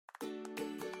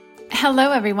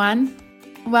Hello, everyone.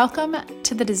 Welcome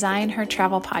to the Design Her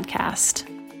Travel podcast.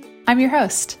 I'm your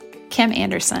host, Kim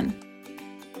Anderson.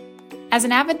 As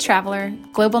an avid traveler,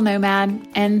 global nomad,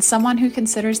 and someone who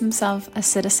considers himself a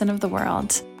citizen of the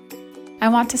world, I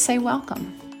want to say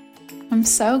welcome. I'm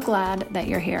so glad that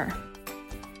you're here.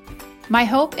 My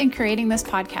hope in creating this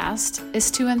podcast is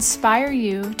to inspire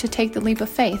you to take the leap of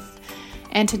faith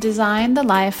and to design the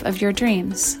life of your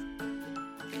dreams.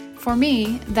 For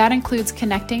me, that includes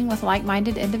connecting with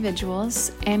like-minded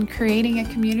individuals and creating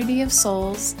a community of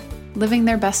souls living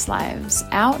their best lives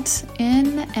out,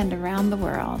 in, and around the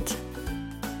world.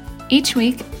 Each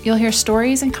week, you'll hear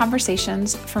stories and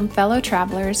conversations from fellow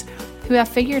travelers who have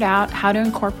figured out how to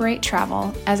incorporate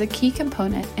travel as a key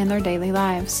component in their daily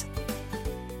lives.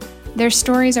 Their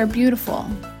stories are beautiful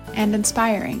and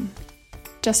inspiring,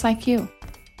 just like you.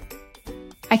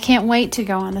 I can't wait to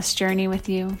go on this journey with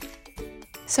you.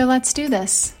 So let's do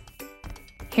this.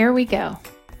 Here we go.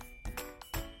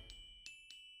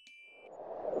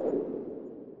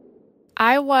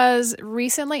 I was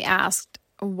recently asked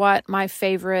what my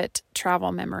favorite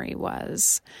travel memory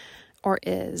was or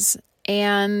is,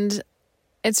 and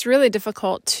it's really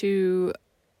difficult to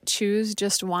choose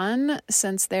just one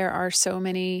since there are so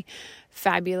many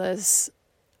fabulous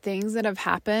things that have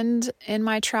happened in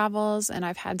my travels and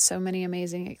I've had so many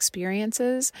amazing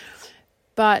experiences.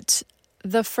 But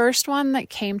the first one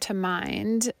that came to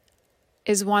mind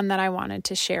is one that I wanted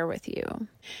to share with you.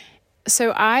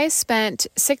 So I spent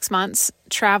 6 months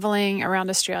traveling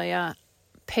around Australia,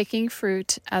 picking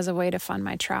fruit as a way to fund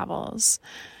my travels.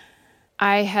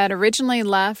 I had originally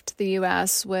left the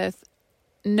US with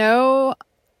no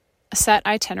set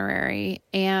itinerary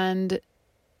and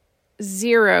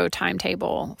zero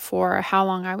timetable for how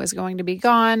long I was going to be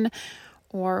gone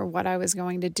or what I was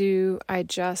going to do. I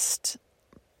just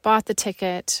bought the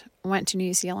ticket, went to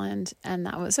New Zealand, and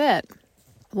that was it.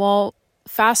 Well,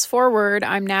 fast forward,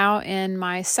 I'm now in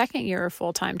my second year of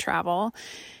full-time travel,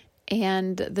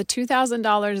 and the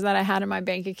 $2,000 that I had in my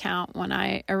bank account when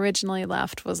I originally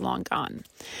left was long gone.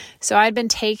 So I'd been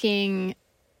taking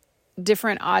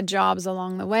different odd jobs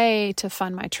along the way to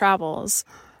fund my travels.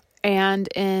 And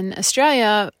in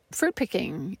Australia, fruit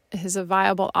picking is a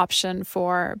viable option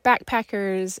for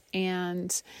backpackers,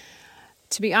 and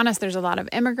to be honest, there's a lot of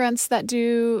immigrants that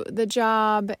do the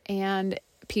job and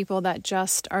people that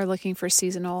just are looking for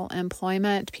seasonal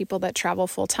employment, people that travel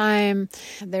full time.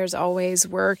 There's always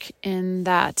work in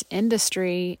that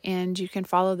industry, and you can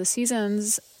follow the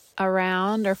seasons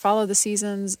around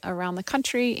the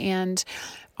country and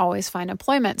always find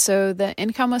employment. So the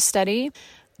income was steady.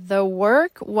 The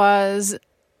work was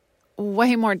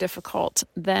way more difficult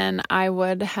than I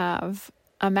would have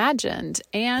imagined.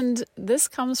 And this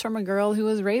comes from a girl who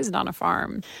was raised on a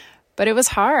farm. But it was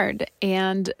hard,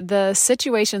 and the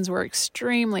situations were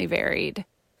extremely varied.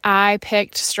 I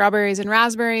picked strawberries and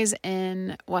raspberries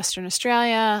in Western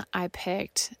Australia. I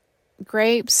picked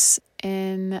grapes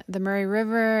in the Murray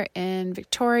River in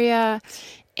Victoria.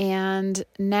 And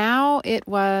now it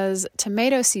was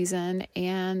tomato season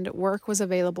and work was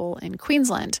available in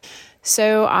Queensland.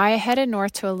 So I headed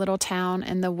north to a little town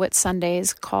in the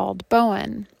Whitsundays called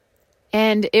Bowen.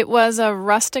 And it was a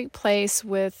rustic place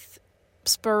with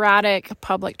sporadic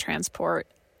public transport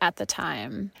at the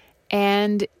time.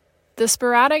 And the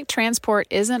sporadic transport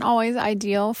isn't always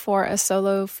ideal for a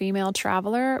solo female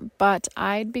traveler, but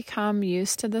I'd become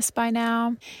used to this by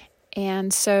now.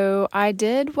 And so I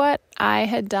did what I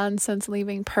had done since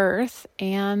leaving Perth,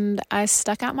 and I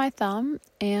stuck out my thumb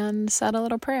and said a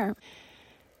little prayer.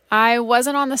 I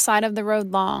wasn't on the side of the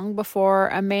road long before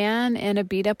a man in a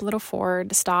beat-up little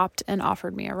Ford stopped and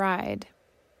offered me a ride.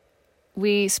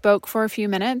 We spoke for a few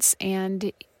minutes,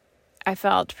 and I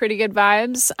felt pretty good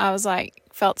vibes.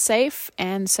 Felt safe,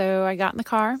 and so I got in the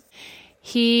car.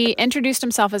 He introduced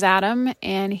himself as Adam,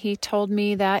 and he told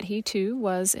me that he too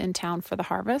was in town for the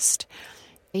harvest.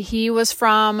 He was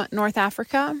from North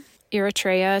Africa,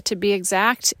 Eritrea to be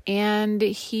exact, and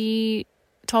he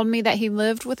told me that he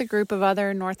lived with a group of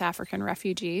other North African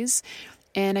refugees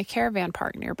in a caravan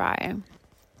park nearby.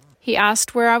 He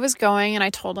asked where I was going, and I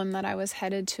told him that I was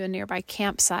headed to a nearby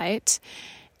campsite,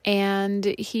 and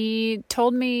he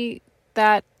told me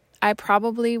that I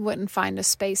probably wouldn't find a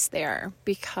space there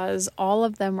because all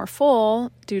of them were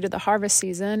full due to the harvest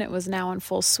season. It was now in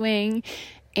full swing,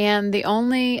 and the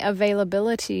only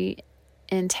availability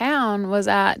in town was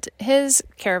at his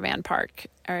caravan park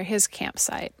or his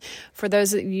campsite. For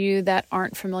those of you that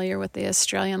aren't familiar with the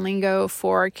Australian lingo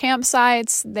for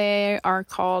campsites, they are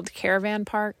called caravan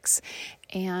parks,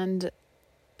 and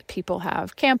people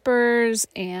have campers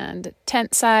and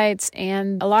tent sites,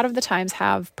 and a lot of the times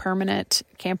have permanent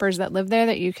campers that live there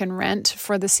that you can rent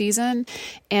for the season.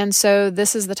 And so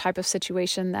this is the type of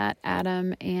situation that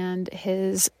Adam and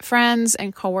his friends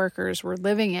and coworkers were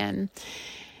living in.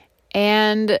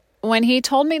 And when he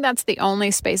told me that's the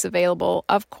only space available,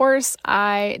 of course,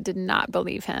 I did not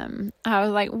believe him. I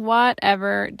was like,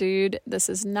 whatever, dude, this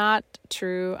is not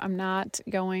true. I'm not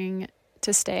going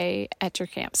to stay at your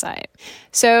campsite.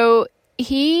 So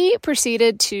he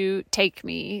proceeded to take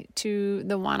me to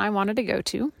the one I wanted to go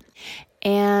to.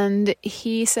 And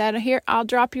he said, here, I'll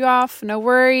drop you off. No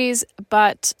worries,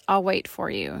 but I'll wait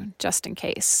for you just in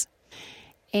case.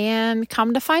 And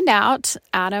come to find out,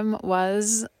 Adam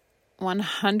was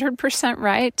 100%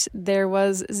 right. There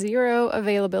was zero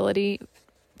availability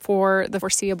for the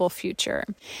foreseeable future.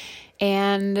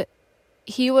 And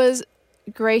he was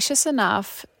gracious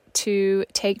enough to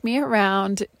take me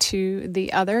around to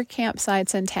the other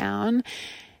campsites in town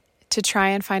to try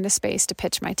and find a space to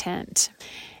pitch my tent.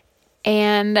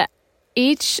 And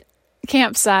each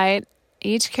campsite,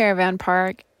 each caravan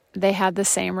park, they had the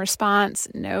same response.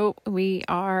 Nope, we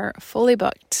are fully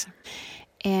booked.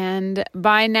 And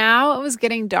by now it was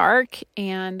getting dark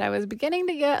and I was beginning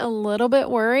to get a little bit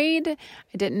worried.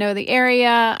 I didn't know the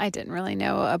area. I didn't really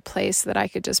know a place that I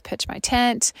could just pitch my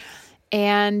tent.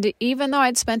 And even though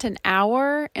I'd spent an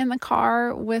hour in the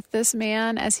car with this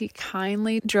man as he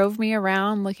kindly drove me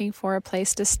around looking for a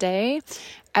place to stay,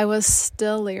 I was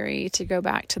still leery to go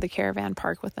back to the caravan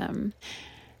park with him.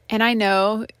 And I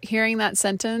know, hearing that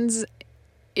sentence,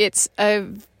 it's a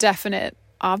definite,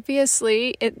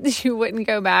 obviously, you wouldn't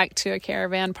go back to a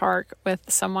caravan park with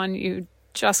someone you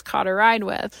just caught a ride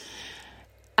with.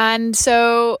 And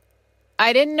so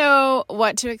I didn't know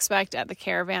what to expect at the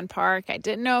caravan park. I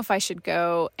didn't know if I should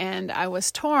go, and I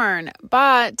was torn,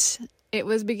 but it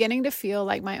was beginning to feel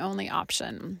like my only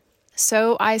option.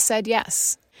 So I said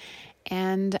yes.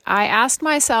 And I asked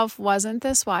myself, wasn't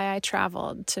this why I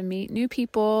traveled? To meet new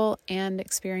people and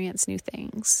experience new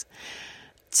things.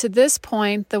 To this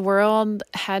point, the world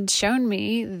had shown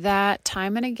me that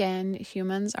time and again,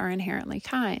 humans are inherently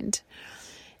kind.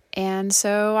 And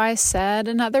so I said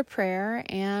another prayer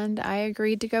and I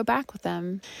agreed to go back with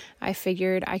them. I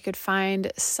figured I could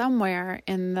find somewhere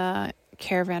in the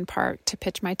caravan park to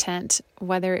pitch my tent,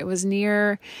 whether it was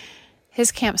near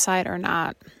his campsite or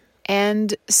not.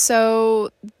 And so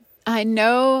I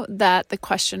know that the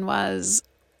question was,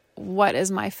 what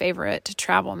is my favorite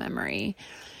travel memory?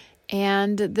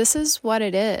 And this is what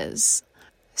it is.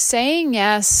 Saying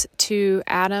yes to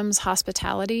Adam's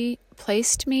hospitality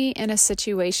placed me in a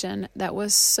situation that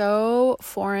was so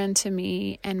foreign to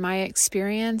me and my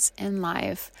experience in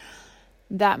life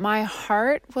that my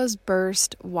heart was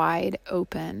burst wide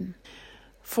open.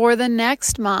 For the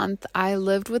next month, I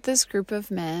lived with this group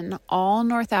of men, all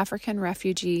North African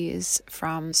refugees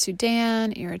from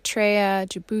Sudan, Eritrea,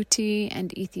 Djibouti,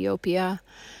 and Ethiopia.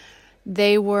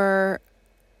 They were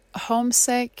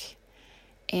homesick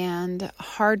and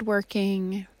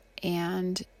hardworking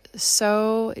and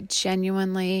so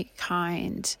genuinely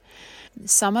kind.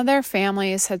 Some of their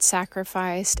families had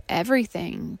sacrificed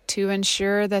everything to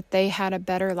ensure that they had a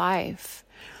better life.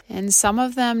 And some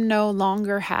of them no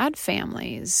longer had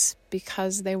families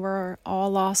because they were all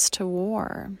lost to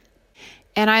war.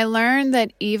 And I learned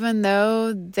that even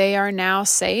though they are now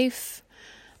safe,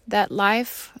 that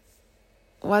life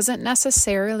wasn't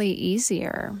necessarily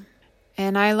easier.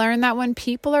 And I learned that when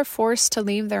people are forced to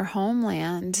leave their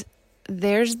homeland,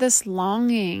 there's this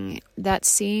longing that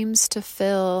seems to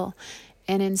fill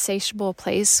an insatiable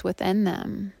place within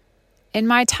them. In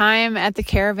my time at the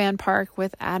caravan park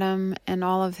with Adam and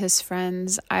all of his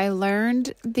friends, I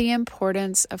learned the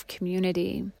importance of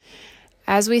community.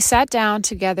 As we sat down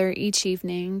together each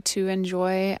evening to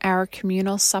enjoy our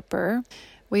communal supper,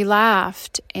 we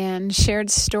laughed and shared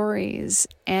stories,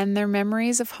 and their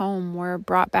memories of home were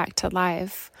brought back to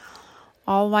life,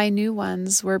 all while new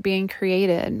ones were being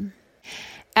created.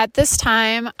 At this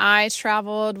time, I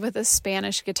traveled with a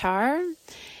Spanish guitar,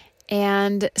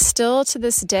 and still to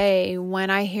this day, when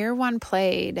I hear one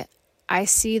played, I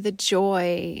see the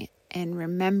joy and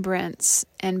remembrance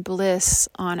and bliss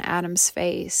on Adam's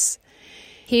face.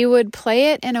 He would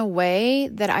play it in a way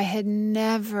that I had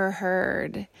never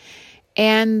heard,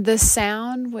 and the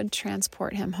sound would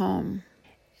transport him home.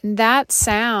 That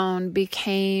sound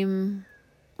became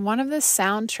one of the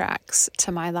soundtracks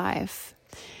to my life.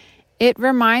 It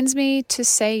reminds me to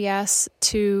say yes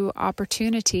to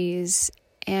opportunities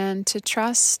and to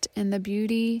trust in the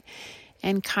beauty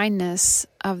and kindness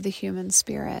of the human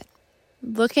spirit.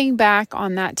 Looking back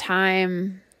on that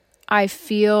time, I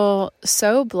feel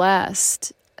so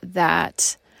blessed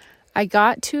that I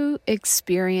got to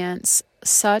experience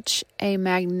such a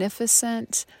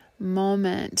magnificent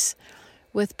moment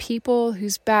with people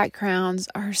whose backgrounds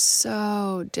are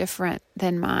so different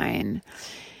than mine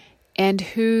and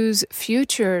whose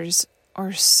futures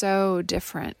are so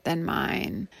different than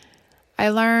mine. I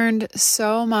learned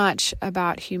so much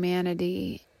about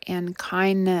humanity and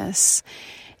kindness,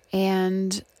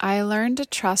 and I learned to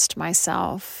trust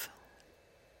myself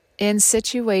in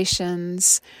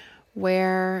situations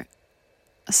where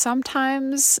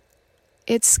sometimes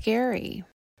it's scary.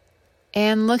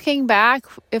 And looking back,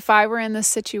 if I were in this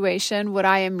situation, would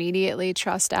I immediately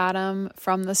trust Adam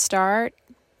from the start?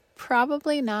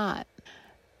 Probably not.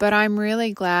 But I'm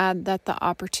really glad that the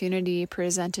opportunity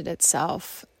presented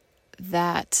itself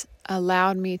that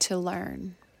allowed me to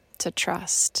learn to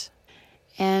trust.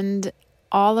 And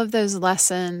all of those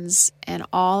lessons and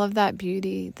all of that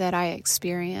beauty that I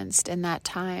experienced in that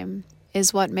time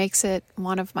is what makes it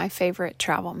one of my favorite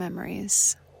travel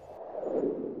memories.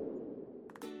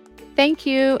 Thank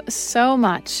you so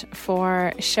much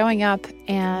for showing up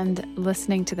and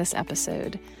listening to this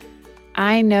episode.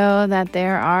 I know that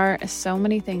there are so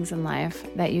many things in life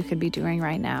that you could be doing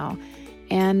right now,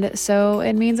 and so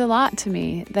it means a lot to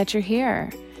me that you're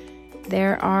here.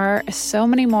 There are so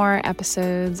many more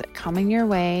episodes coming your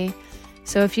way,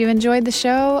 so if you enjoyed the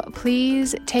show,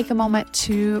 please take a moment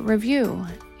to review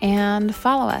and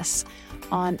follow us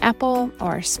on Apple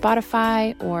or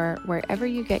Spotify or wherever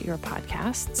you get your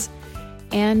podcasts.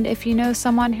 And if you know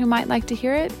someone who might like to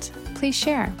hear it, please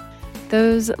share.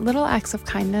 Those little acts of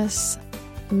kindness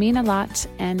mean a lot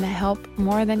and help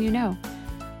more than you know.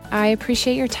 I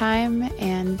appreciate your time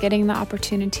and getting the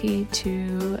opportunity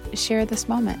to share this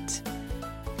moment.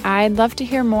 I'd love to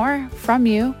hear more from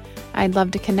you. I'd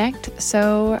love to connect,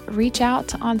 so reach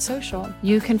out on social.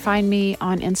 You can find me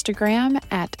on Instagram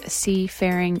at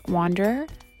Seafaring Wanderer.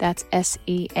 That's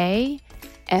SeafaringWanderer.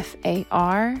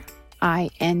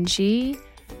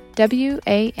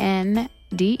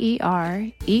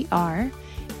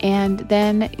 And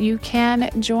then you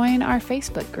can join our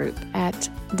Facebook group at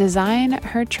Design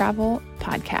Her Travel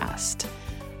Podcast.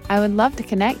 I would love to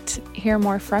connect, hear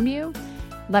more from you.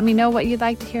 Let me know what you'd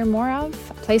like to hear more of,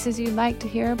 places you'd like to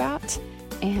hear about,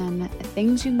 and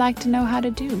things you'd like to know how to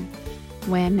do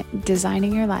when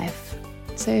designing your life.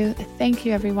 So thank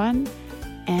you, everyone,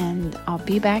 and I'll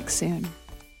be back soon.